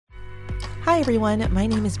Hi everyone, my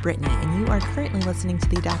name is Brittany and you are currently listening to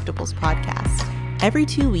the Adaptables podcast. Every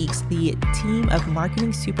 2 weeks, the team of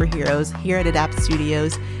marketing superheroes here at Adapt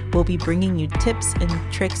Studios will be bringing you tips and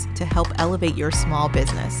tricks to help elevate your small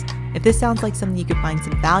business. If this sounds like something you could find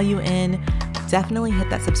some value in, definitely hit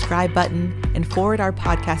that subscribe button and forward our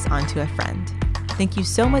podcast onto a friend. Thank you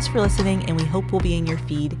so much for listening, and we hope we'll be in your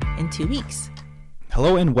feed in 2 weeks.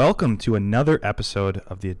 Hello and welcome to another episode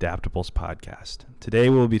of the Adaptables podcast. Today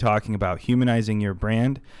we'll be talking about humanizing your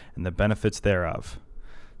brand and the benefits thereof.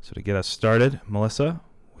 So to get us started, Melissa,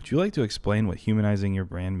 would you like to explain what humanizing your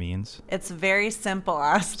brand means? It's very simple,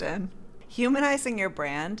 Austin. Humanizing your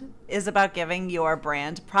brand is about giving your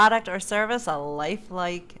brand, product, or service a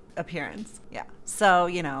lifelike appearance. Yeah. So,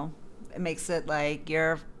 it makes it like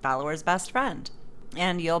your follower's best friend.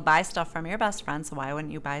 And you'll buy stuff from your best friend, so why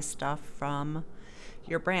wouldn't you buy stuff from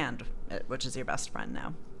your brand, which is your best friend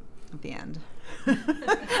now at the end?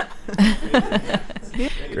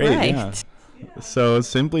 Great, right. Yeah. So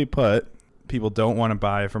simply put, people don't want to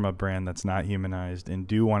buy from a brand that's not humanized and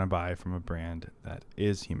do want to buy from a brand that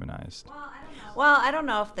is humanized. Well, I don't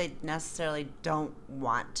know if they necessarily don't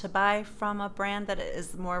want to buy from a brand that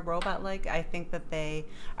is more robot-like. I think that they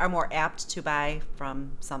are more apt to buy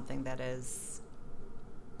from something that is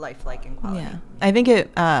lifelike in quality. Yeah, I think it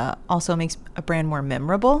also makes a brand more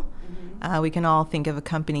memorable. We can all think of a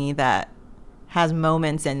company that has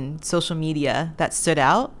moments in social media that stood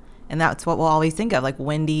out, and that's what we'll always think of, like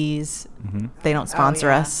Wendy's. Mm-hmm. They don't sponsor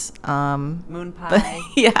us. Moon pie. But,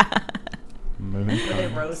 yeah. Moon pie. They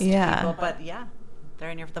roast people, but yeah, they're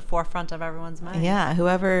in the forefront of everyone's mind. Yeah,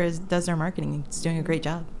 whoever does their marketing is doing a great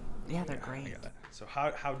job. Yeah, they're great. So how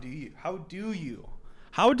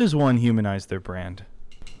does one humanize their brand?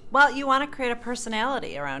 Well, you want to create a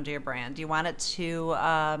personality around your brand. You want it to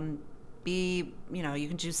be, you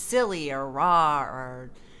can choose silly or raw or,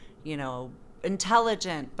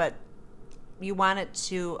 intelligent, but you want it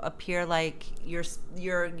to appear like your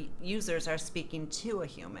users are speaking to a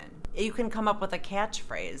human. You can come up with a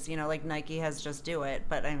catchphrase, like Nike has "just do it,"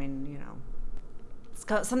 but I mean, it's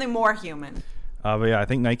something more human. But yeah, I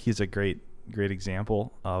think Nike is a great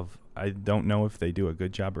example of. I don't know if they do a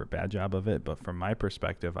good job or a bad job of it, but from my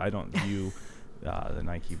perspective, I don't view the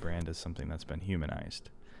Nike brand as something that's been humanized.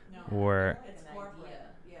 No, or it's corporate.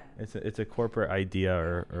 Yeah. It's a corporate idea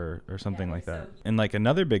or something like that. And like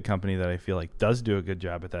another big company that I feel like does do a good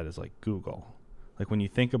job at that is like Google. Like when you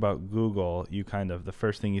think about Google, you the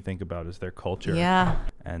first thing you think about is their culture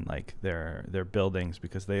and like their buildings,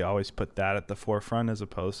 because they always put that at the forefront as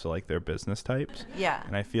opposed to like their business types. Yeah.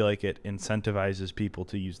 And I feel like it incentivizes people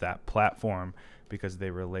to use that platform because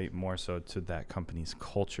they relate more so to that company's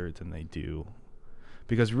culture than they do.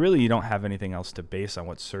 Because really you don't have anything else to base on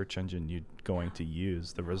what search engine you're going to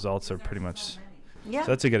use. The results are pretty much... Yeah.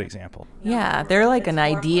 So that's a good example. Yeah, they're like an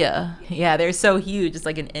idea. Yeah, they're so huge. It's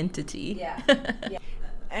like an entity. Yeah.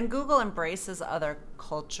 And Google embraces other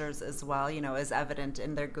cultures as well, is evident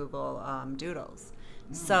in their Google Doodles.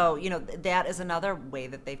 So, that is another way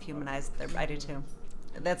that they've humanized their... I do too.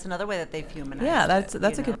 That's another way that they've humanized Yeah,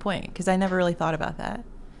 that's a good point, because I never really thought about that.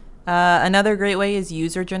 Another great way is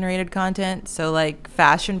user-generated content. So, like,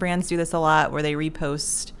 fashion brands do this a lot, where they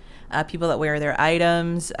repost people that wear their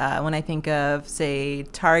items. When I think of, say,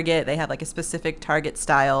 Target, they have like a specific Target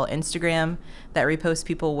style Instagram that reposts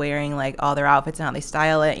people wearing like all their outfits and how they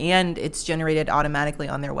style it, and it's generated automatically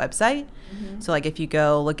on their website. Mm-hmm. So like if you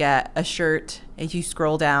go look at a shirt, if you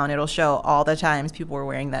scroll down, it'll show all the times people were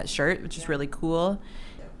wearing that shirt, which is really cool.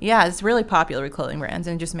 Yeah, it's really popular with clothing brands,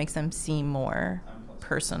 and it just makes them seem more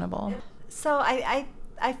personable. So I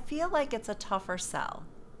feel like it's a tougher sell.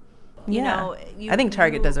 I think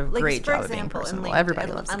Target does a great job of being personal.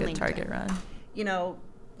 Everybody loves a good Target run.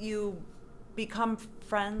 You become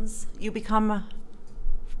friends. You become,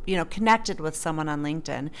 connected with someone on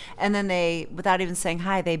LinkedIn, and then they, without even saying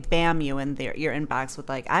hi, they bam you in your inbox with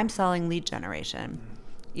like, "I'm selling lead generation."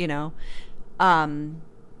 You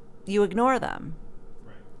ignore them.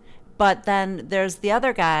 Right. But then there's the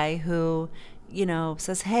other guy who,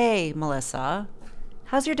 says, "Hey, Melissa,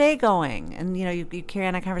 how's your day going?" And, you carry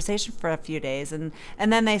on a conversation for a few days. And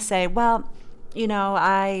then they say, "Well,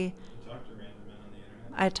 I talk to random men on the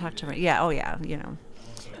internet." I talk to, yeah. Oh, yeah.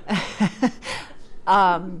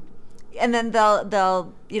 And then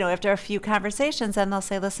they'll, after a few conversations, then they'll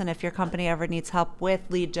say, "Listen, if your company ever needs help with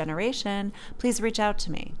lead generation, please reach out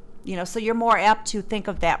to me." So you're more apt to think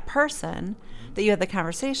of that person that you had the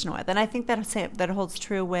conversation with. And I think that holds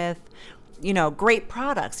true with, great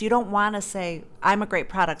products. You don't want to say, "I'm a great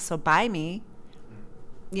product, so buy me."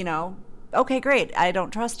 Okay, great. I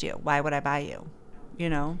don't trust you. Why would I buy you?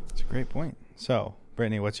 It's a great point. So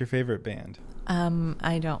Brittany, what's your favorite band?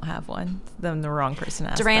 I don't have one. I'm the wrong person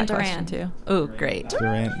to ask Duran that question Duran. to. Oh, great.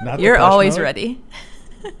 Duran, not You're Depeche always Mode? ready.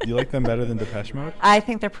 You like them better than Depeche Mode? I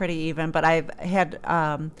think they're pretty even, but I've had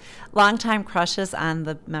longtime crushes on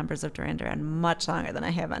the members of Duran Duran much longer than I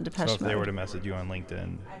have on Depeche So if Mode. they were to message you on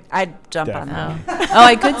LinkedIn, I'd jump on Definitely. them. Oh,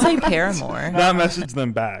 I could say Paramore. not message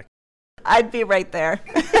them back. I'd be right there.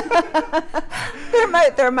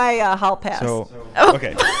 they're my hall pass. So, Oh.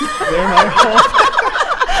 okay. They're my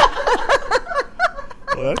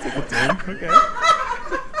Well, that's a good thing. Okay.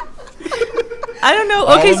 I don't know.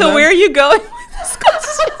 All Okay, of so them? where are you going with this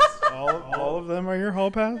question? All of them are your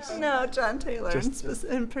hall pass? No, John Taylor Just-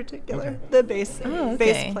 in particular, Okay. the bass Oh, okay.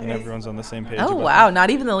 bass And player. everyone's on the same page. Oh, about wow. that? Not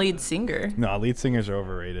even the lead singer. No, lead singers are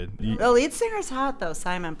overrated. The lead singer's hot though,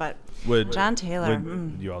 Simon, but Would John Taylor.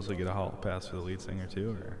 Would you also get a hall pass for the lead singer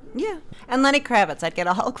too? Or? Yeah, and Lenny Kravitz. I'd get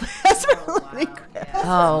a hall pass for Lenny Kravitz.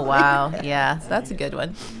 Oh, wow. Yeah, that's a good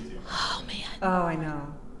one. Oh, man. Oh, I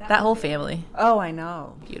know. That whole family. Oh, I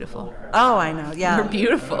know. Beautiful. Oh, I know. They're Yeah.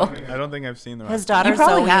 beautiful. I don't think I've seen them. His You daughter's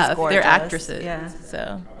probably Zoe's have. gorgeous. They're actresses. Yeah.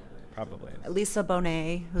 So, Probably. Lisa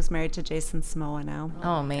Bonet, who's married to Jason Momoa now.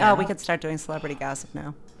 oh, man. Oh, we could start doing celebrity gossip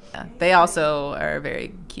now. Yeah. They also are a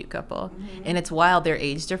very cute couple. And it's wild, their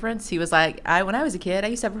age difference. He was like, when I was a kid, I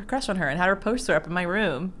used to have a crush on her and had her poster up in my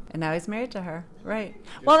room. And now he's married to her. Right.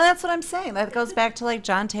 Well, that's what I'm saying. That goes back to like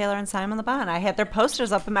John Taylor and Simon Le Bon. I had their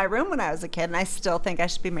posters up in my room when I was a kid, and I still think I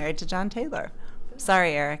should be married to John Taylor.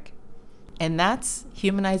 Sorry, Eric. And that's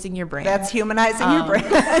humanizing your brand. That's humanizing your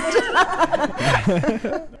brand.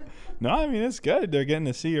 No, I mean it's good. They're getting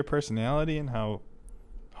to see your personality and how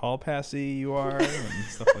hall passy you are and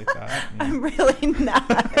stuff like that. I'm really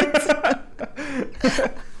not.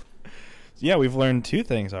 Yeah, we've learned two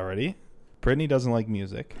things already. Brittany doesn't like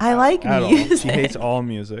music. I like at music. all. She hates all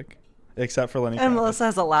music except for Lenny And Kravitz. Melissa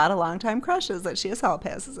has a lot of longtime crushes that she has hall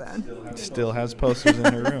passes on. Still has posters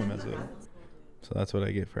in her room as a. So that's what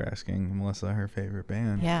I get for asking Melissa her favorite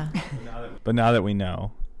band. Yeah. But now that we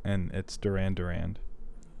know, and it's Duran Duran,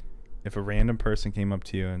 if a random person came up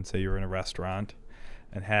to you and say you were in a restaurant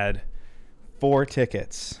and had 4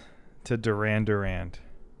 tickets to Duran Duran,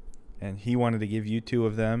 and he wanted to give you 2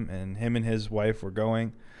 of them, and him and his wife were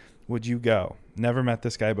going, would you go? Never met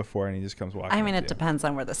this guy before, and he just comes walking. I mean, up it to you. depends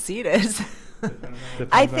on where the seat is. Depends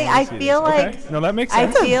I on think where I the seat feel is. Okay. like No, that makes I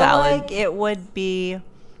sense. a feel valid- like it would be.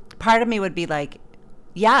 Part of me would be like,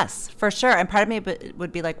 yes, for sure, and part of me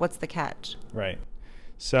would be like, what's the catch? Right.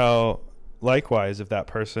 So, likewise, if that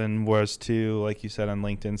person was to, like you said on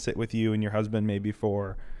LinkedIn, sit with you and your husband maybe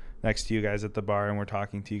for next to you guys at the bar, and we're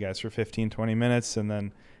talking to you guys for 15, 20 minutes, and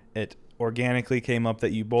then it organically came up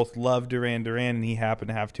that you both love Duran Duran, and he happened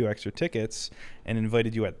to have 2 extra tickets and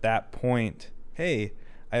invited you at that point, hey,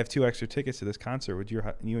 I have 2 extra tickets to this concert. Would you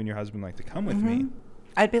and your husband like to come with me?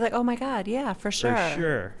 I'd be like, oh my God, yeah, for sure.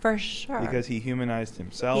 sure. For sure. Because he humanized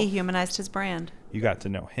himself. he humanized his brand. You got to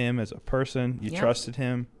know him as a person. You Yeah. trusted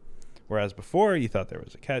him. Whereas before, you thought there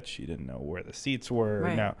was a catch. You didn't know where the seats were.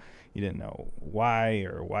 Right. Now, you didn't know why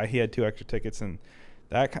or why he had 2 extra tickets. And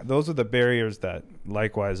those are the barriers that,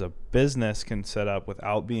 likewise, a business can set up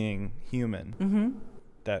without being human. Mm-hmm.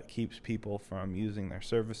 That keeps people from using their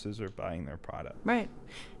services or buying their product. Right.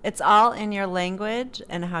 It's all in your language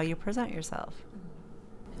and how you present yourself.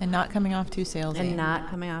 And not coming off too salesy. And not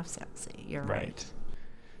coming off salesy. You're right.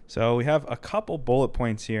 So we have a couple bullet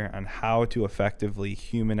points here on how to effectively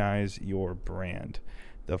humanize your brand.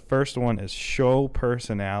 The first one is show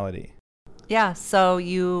personality. Yeah. So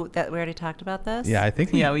we already talked about this? Yeah, I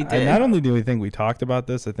think Yeah, we did. Not only do we think we talked about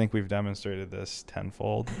this, I think we've demonstrated this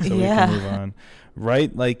tenfold. So Yeah. we can move on.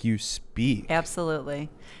 Write like you speak. Absolutely.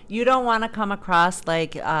 You don't want to come across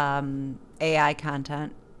like AI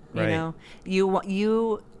content. You Right. know,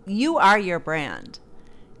 you are your brand.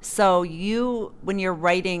 So when you're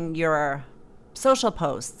writing your social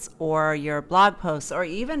posts or your blog posts or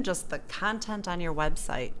even just the content on your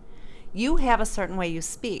website, you have a certain way you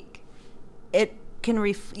speak.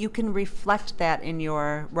 You can reflect that in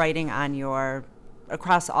your writing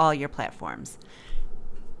across all your platforms.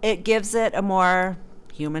 It gives it a more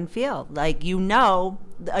human feel. Like,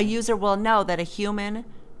 a user will know that a human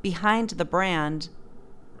behind the brand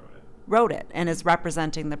wrote it and is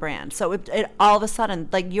representing the brand. So it all of a sudden,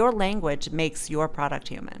 like, your language makes your product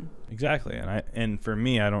human. Exactly. And for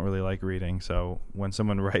me, I don't really like reading. So when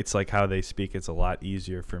someone writes like how they speak, it's a lot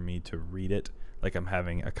easier for me to read it like I'm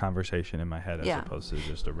having a conversation in my head as Yeah. opposed to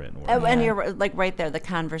just a written word. And Yeah. you're like right there, the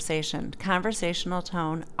conversational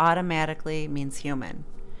tone automatically means human.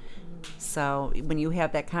 So when you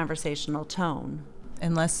have that conversational tone,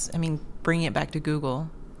 Bringing it back to Google,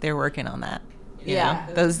 they're working on that. You Yeah.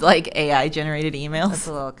 know, those like AI generated emails. That's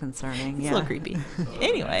a little concerning. It's Yeah. a little creepy.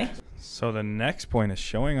 Anyway. So the next point is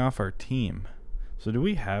showing off our team. So do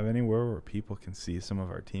we have anywhere where people can see some of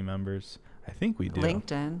our team members? I think we do.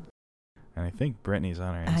 LinkedIn. And I think Brittany's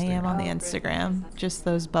on our Instagram. I am on the Instagram. Just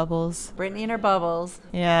those bubbles. Brittany and her bubbles.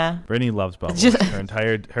 Yeah. Brittany loves bubbles. Just-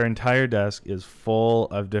 her entire desk is full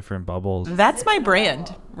of different bubbles. That's my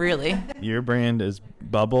brand, really. Your brand is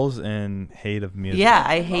bubbles and hate of music. Yeah,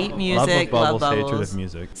 I hate music, love love bubbles, hatred bubbles. of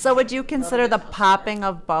music. So would you consider the popping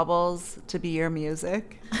of bubbles to be your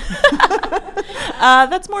music?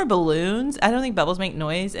 That's more balloons. I don't think bubbles make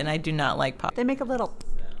noise, and I do not like pop. They make a little.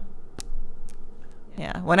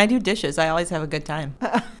 Yeah, when I do dishes, I always have a good time.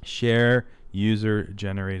 Share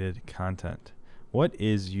user-generated content. What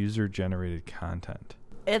is user-generated content?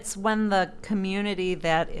 It's when the community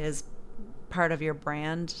that is part of your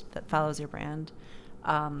brand, that follows your brand,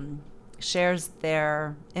 shares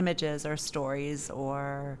their images or stories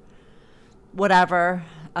or whatever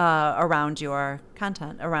around your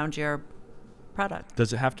content, around your product.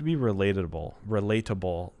 Does it have to be relatable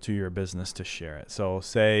to your business to share it? So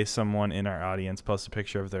say someone in our audience posts a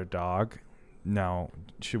picture of their dog. Now,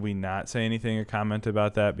 should we not say anything or comment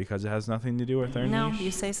about that because it has nothing to do with their No, niche?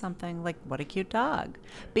 you say something like, what a cute dog.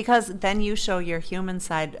 Because then you show your human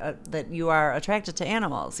side that you are attracted to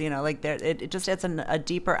animals. You know, like it just adds a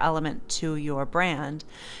deeper element to your brand.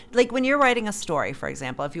 Like when you're writing a story, for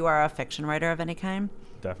example, if you are a fiction writer of any kind,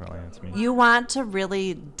 Definitely, that's me. you want to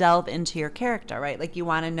really delve into your character, right? Like you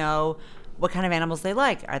want to know what kind of animals they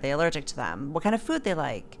like. Are they allergic to them? What kind of food they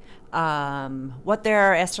like? What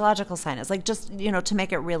their astrological sign is. Like just, you know, to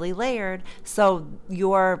make it really layered so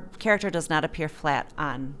your character does not appear flat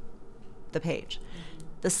on the page.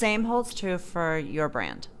 The same holds true for your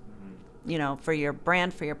brand. You know, for your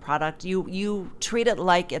brand, for your product. You treat it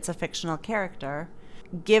like it's a fictional character.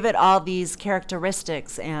 Give it all these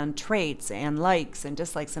characteristics and traits and likes and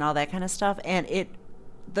dislikes and all that kind of stuff. And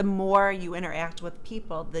the more you interact with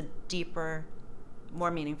people, the deeper,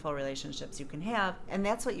 more meaningful relationships you can have. And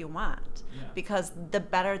that's what you want. Yeah. Because the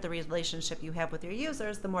better the relationship you have with your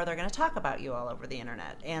users, the more they're going to talk about you all over the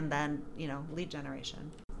internet. And then, you know, lead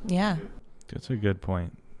generation. Yeah. That's a good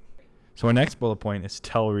point. So our next bullet point is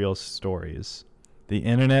tell real stories. The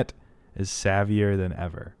internet is savvier than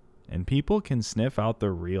ever, and people can sniff out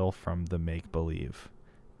the real from the make-believe.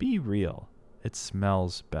 Be real. It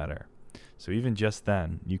smells better. So even just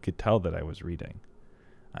then, you could tell that I was reading.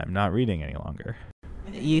 I'm not reading any longer.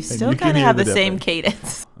 You still you can kind of hear have the the same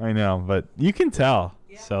difference. cadence. I know, but you can tell.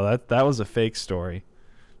 Yeah. So that was a fake story.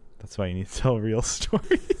 That's why you need to tell real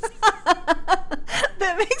stories.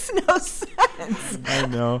 That makes no sense. I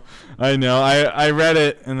know. I read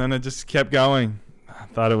it, and then it just kept going. I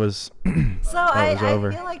thought it was So I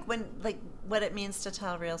feel like what it means to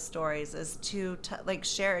tell real stories is to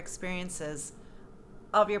share experiences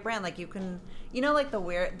of your brand. Like you can, you know, like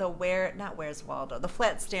not Where's Waldo, the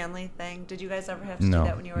Flat Stanley thing. Did you guys ever have to do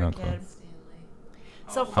that when you were a kid?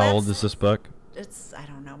 So how old is this book? It's, I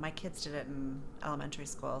don't know. My kids did it in elementary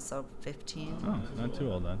school, so 15. Oh, not too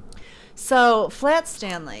old then. So Flat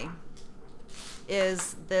Stanley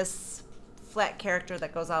is this flat character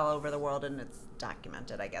that goes all over the world, and it's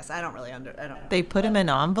documented, I guess. I don't know. They put him in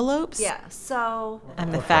envelopes? Yeah, so...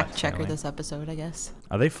 I'm the fact checker this episode, I guess.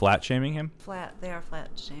 Are they flat shaming him? They are flat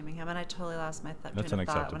shaming him, and I totally lost my train of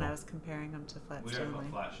thought when I was comparing him to Flat Stanley.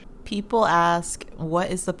 People ask, what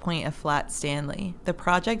is the point of Flat Stanley? The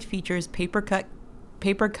project features paper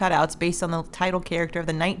cutouts based on the title character of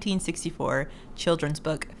the 1964 children's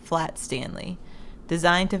book, Flat Stanley,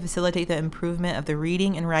 designed to facilitate the improvement of the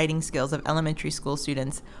reading and writing skills of elementary school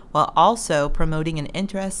students while also promoting an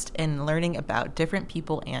interest in learning about different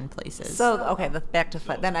people and places. So, okay, back to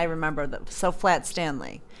Flat. Then I remember Flat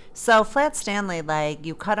Stanley. So Flat Stanley, like,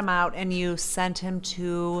 you cut him out and you sent him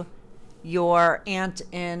to your aunt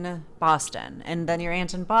in Boston. And then your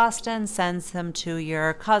aunt in Boston sends him to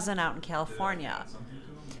your cousin out in California.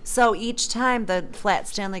 So each time the Flat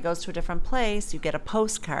Stanley goes to a different place, you get a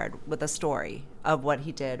postcard with a story of what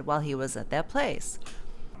he did while he was at that place.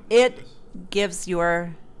 It gives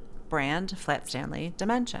your brand, Flat Stanley,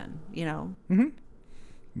 dimension, you know?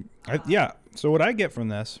 Mm-hmm. Yeah. So what I get from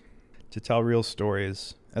this, to tell real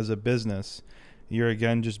stories as a business, you're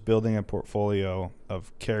again just building a portfolio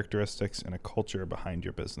of characteristics and a culture behind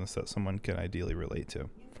your business that someone can ideally relate to.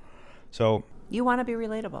 So you want to be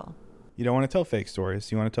relatable. You don't want to tell fake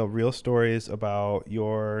stories. You want to tell real stories about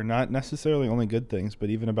your, not necessarily only good things, but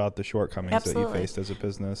even about the shortcomings that you faced as a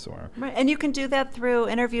business. Right. And you can do that through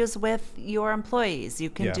interviews with your employees. You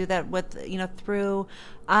can do that with, through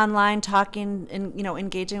online talking and,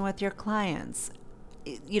 engaging with your clients.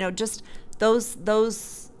 Just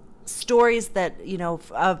those stories that,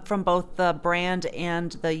 from both the brand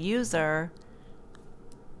and the user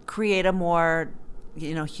create a more,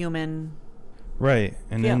 human. Right.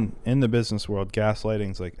 And Yeah. in the business world,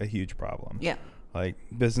 gaslighting's like a huge problem. Yeah. Like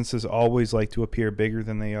businesses always like to appear bigger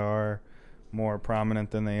than they are, more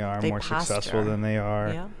prominent than they are, They more successful posture. than they are.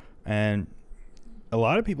 Yeah. And a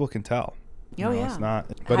lot of people can tell. Oh, yeah. It's not,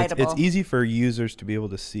 but it's Hideable. easy for users to be able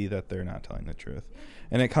to see that they're not telling the truth.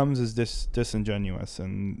 And it comes as disingenuous.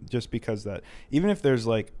 And just because that, even if there's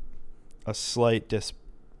like a slight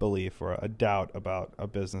disbelief or a doubt about a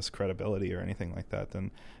business credibility or anything like that,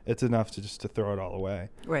 then it's enough to throw it all away.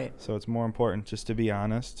 Right. So it's more important just to be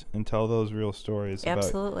honest and tell those real stories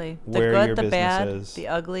Absolutely. about The where good, your the business bad, is. the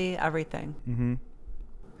ugly, everything. Mm-hmm.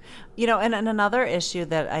 And another issue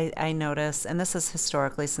that I notice, and this is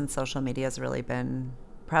historically since social media has really been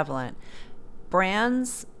prevalent,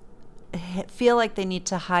 brands feel like they need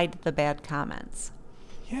to hide the bad comments.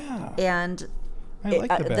 Yeah. And I like the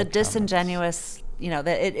bad the comments. disingenuous, that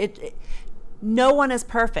it no one is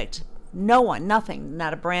perfect. No one, nothing,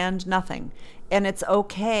 not a brand, nothing. And it's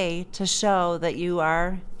okay to show that you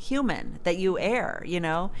are human, that you err,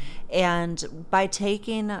 and by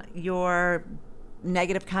taking your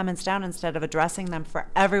negative comments down instead of addressing them for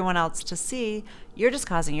everyone else to see, you're just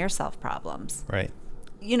causing yourself problems. Right.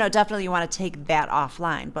 Definitely you want to take that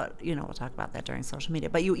offline, but we'll talk about that during social media.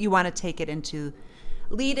 But you want to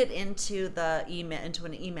lead it into the email, into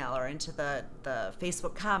an email, or into the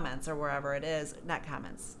Facebook comments or wherever it is, not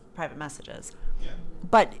comments, private messages. Yeah.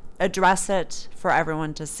 But address it for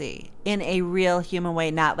everyone to see in a real human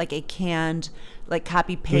way, not like a canned, like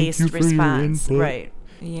copy paste you for your response. input. Right.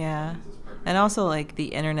 Yeah. And also, like, the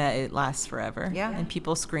internet, it lasts forever. Yeah. And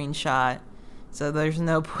people screenshot. So there's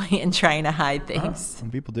no point in trying to hide things. Some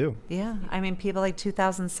people do. Yeah. I mean, people like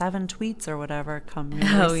 2007 tweets or whatever come.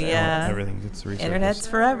 Oh, yeah. Everything gets resurfaced. Internet's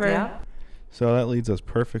forever. Yeah. So that leads us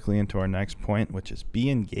perfectly into our next point, which is be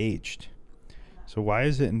engaged. So why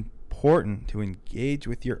is it important to engage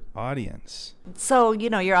with your audience? So,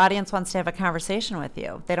 your audience wants to have a conversation with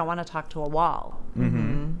you. They don't want to talk to a wall.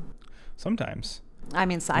 Mm-hmm. Sometimes. I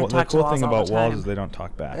mean, I Well, talk the cool to walls thing all about the time. walls is they don't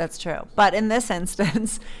talk back. That's true. But in this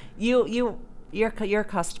instance, your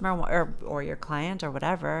customer or your client or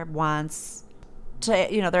whatever wants to,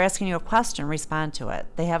 they're asking you a question, respond to it.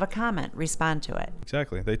 They have a comment, respond to it.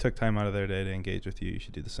 Exactly. They took time out of their day to engage with you. You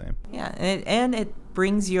should do the same. Yeah. And it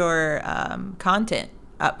brings your content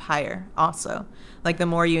up higher also. Like, the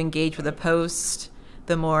more you engage with a post,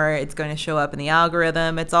 the more it's going to show up in the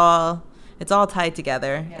algorithm. It's all tied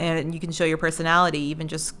together. Yeah. And you can show your personality, even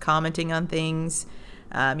just commenting on things.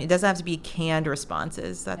 It doesn't have to be canned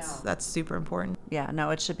responses. That's super important. Yeah,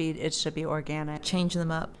 no, it should be organic. Change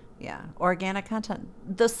them up. Yeah, organic content.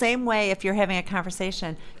 The same way, if you're having a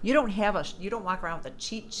conversation, you don't walk around with a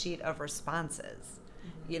cheat sheet of responses.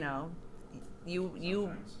 You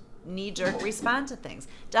knee-jerk respond to things.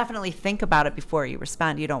 Definitely think about it before you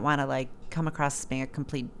respond. You don't want to come across as being a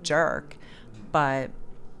complete jerk, but.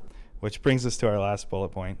 Which brings us to our last bullet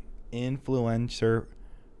point: influencer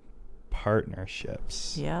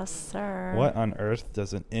partnerships. Yes, sir. What on earth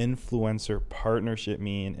does an influencer partnership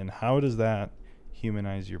mean, and how does that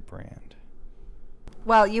humanize your brand?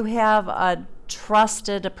 Well, you have a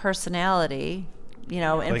trusted personality,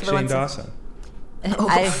 Like Shane Dawson.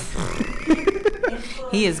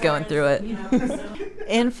 He is going through it.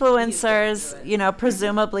 Influencers,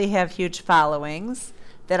 presumably have huge followings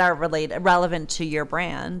that are relevant to your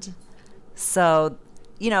brand. So,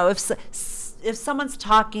 if someone's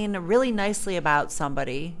talking really nicely about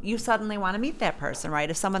somebody, you suddenly want to meet that person, right?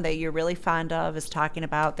 If someone that you're really fond of is talking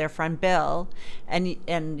about their friend Bill, and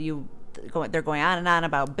they're going on and on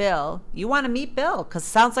about Bill, you want to meet Bill because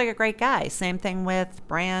sounds like a great guy. Same thing with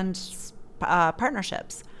brand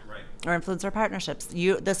partnerships. Or influencer partnerships.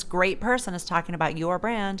 This great person is talking about your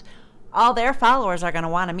brand. All their followers are going to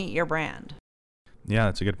want to meet your brand. Yeah,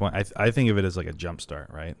 that's a good point. I think of it as like a jump start,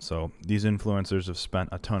 right? So these influencers have spent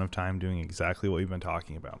a ton of time doing exactly what we've been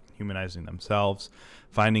talking about, humanizing themselves,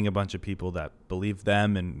 finding a bunch of people that believe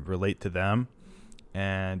them and relate to them.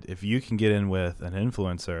 And if you can get in with an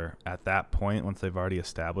influencer at that point, once they've already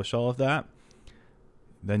established all of that,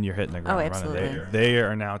 then you're hitting the ground running. absolutely. They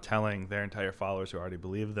are now telling their entire followers who already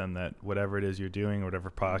believe them that whatever it is you're doing,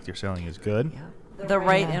 whatever product you're selling is good. Yeah. The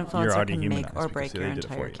right You're influencer already can make humanized or because break they your did it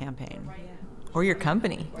for entire you. campaign. Or your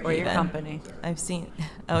company. Or your even. company. I've seen.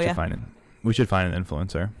 We should find an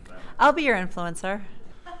influencer. I'll be your influencer.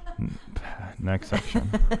 Next section.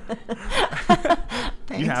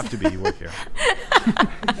 You have to be. You work here.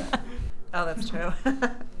 Oh, that's true.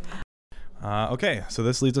 Okay, so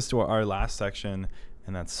this leads us to our last section,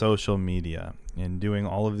 and that's social media, and doing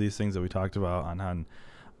all of these things that we talked about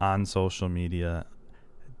on social media,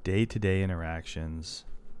 day-to-day interactions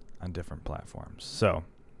on different platforms. So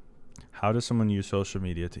how does someone use social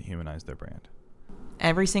media to humanize their brand?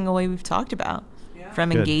 Every single way we've talked about. From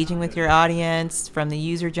Good. engaging with your audience, from the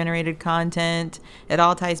user-generated content, it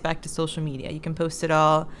all ties back to social media. You can post it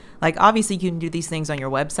all. Like, obviously, you can do these things on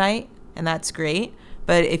your website, and that's great.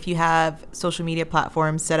 But if you have social media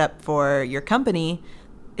platforms set up for your company,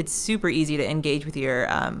 it's super easy to engage with your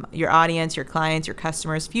audience, your clients, your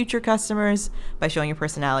customers, future customers, by showing your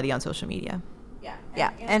personality on social media.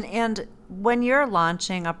 Yeah. And when you're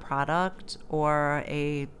launching a product or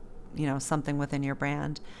something within your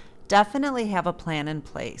brand, definitely have a plan in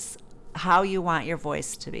place. How you want your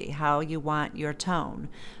voice to be, how you want your tone,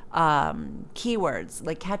 keywords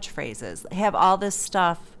like catchphrases. Have all this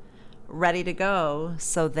stuff ready to go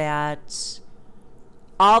so that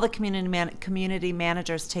all the community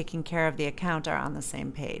managers taking care of the account are on the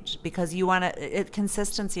same page, because you want to.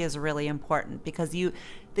 Consistency is really important, because the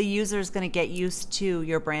user is going to get used to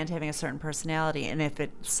your brand having a certain personality, and if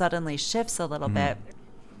it suddenly shifts a little bit,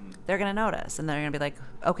 they're going to notice, and they're going to be like,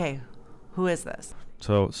 okay, who is this?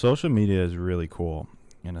 So social media is really cool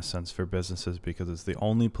in a sense for businesses, because it's the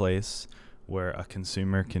only place where a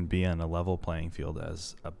consumer can be on a level playing field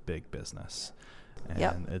as a big business.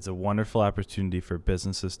 And it's a wonderful opportunity for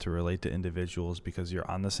businesses to relate to individuals, because you're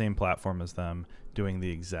on the same platform as them doing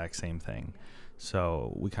the exact same thing.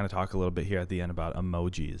 So we kind of talk a little bit here at the end about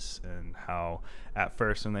emojis, and how at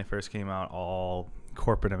first, when they first came out, all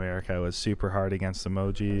corporate America was super hard against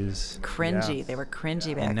emojis. Cringy. Yeah. They were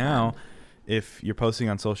cringy back And now, if you're posting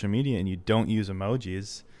on social media and you don't use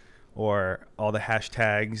emojis, or all the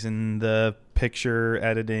hashtags and the picture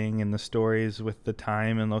editing and the stories with the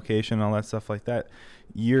time and location, all that stuff like that,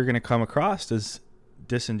 you're going to come across as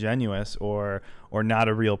disingenuous or not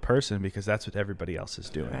a real person, because that's what everybody else is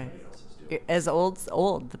doing. Right. As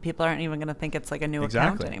old, the people aren't even going to think it's like a new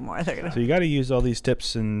account anymore. They're gonna So you got to use all these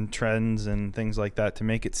tips and trends and things like that to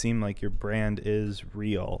make it seem like your brand is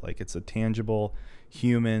real, like it's a tangible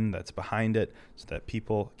human that's behind it, so that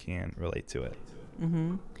people can relate to it.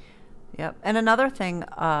 Mm-hmm. Yep. And another thing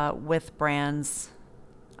with brands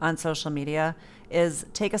on social media is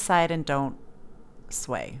take a side and don't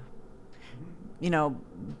sway.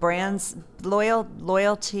 Brands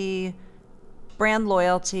loyalty, brand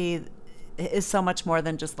loyalty is so much more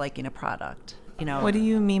than just liking a product. What do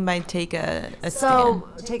you mean by take a stand? So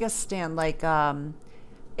take a stand. Like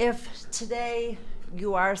if today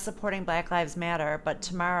you are supporting Black Lives Matter, but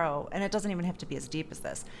tomorrow, and it doesn't even have to be as deep as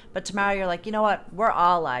this, but tomorrow you're like, you know what, we're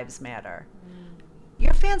all lives matter.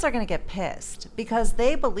 Your fans are going to get pissed, because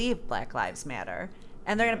they believe Black Lives Matter,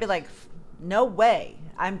 and they're going to be like, no way,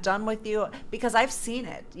 I'm done with you. Because I've seen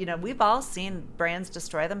it. We've all seen brands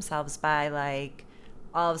destroy themselves by, like,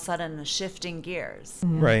 all of a sudden shifting gears.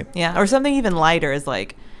 Mm-hmm. Right. Yeah. Or something even lighter is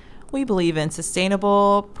like, we believe in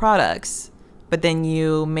sustainable products, but then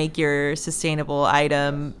you make your sustainable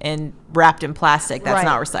item wrapped in plastic that's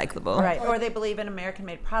not recyclable. Right. Or they believe in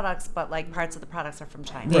American-made products, but like parts of the products are from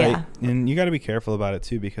China. Right. Yeah. And you got to be careful about it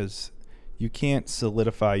too, because you can't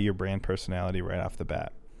solidify your brand personality right off the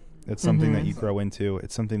bat. It's something that you grow into.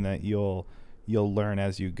 It's something that you'll learn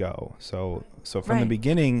as you go. So from the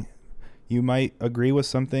beginning, you might agree with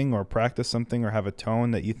something or practice something or have a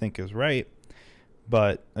tone that you think is right,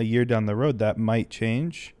 but a year down the road that might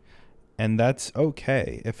change. And that's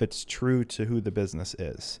okay if it's true to who the business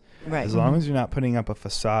is. Right. As long as you're not putting up a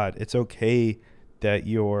facade, it's okay that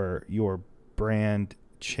your brand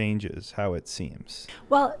changes how it seems.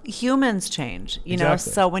 Well, humans change,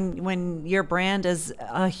 Exactly. So when your brand is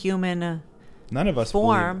a human None of us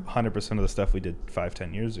form, believe 100% of the stuff we did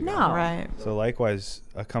 5-10 years ago. No. Right. So likewise,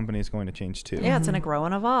 a company is going to change too. Yeah, it's going to grow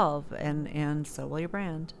and evolve, and so will your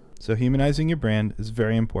brand. So humanizing your brand is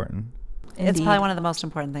very important. It's Indeed. probably one of the most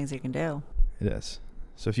important things you can do. It is.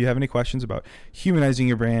 So if you have any questions about humanizing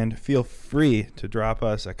your brand, feel free to drop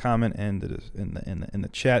us a comment in the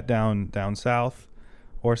chat down south,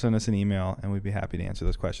 or send us an email, and we'd be happy to answer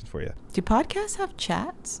those questions for you. Do podcasts have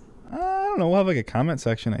chats? I don't know. We'll have like a comment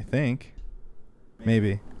section, I think.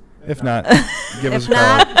 Maybe. If not, give us If a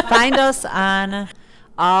call. not, find us on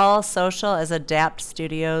all social as Adapt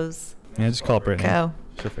Studios. Yeah, just call Brittany. Go.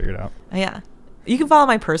 She'll figure it out. Yeah. You can follow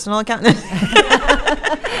my personal account.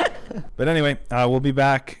 But anyway, we'll be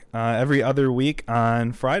back every other week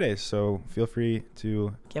on Fridays. So feel free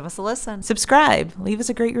to, Give us a listen. Subscribe. Leave us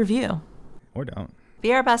a great review. or don't.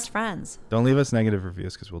 Be our best friends. Don't leave us negative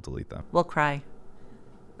reviews, because we'll delete them. We'll cry.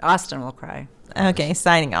 Austin will cry. Okay,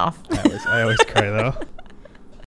 signing off. I always cry though.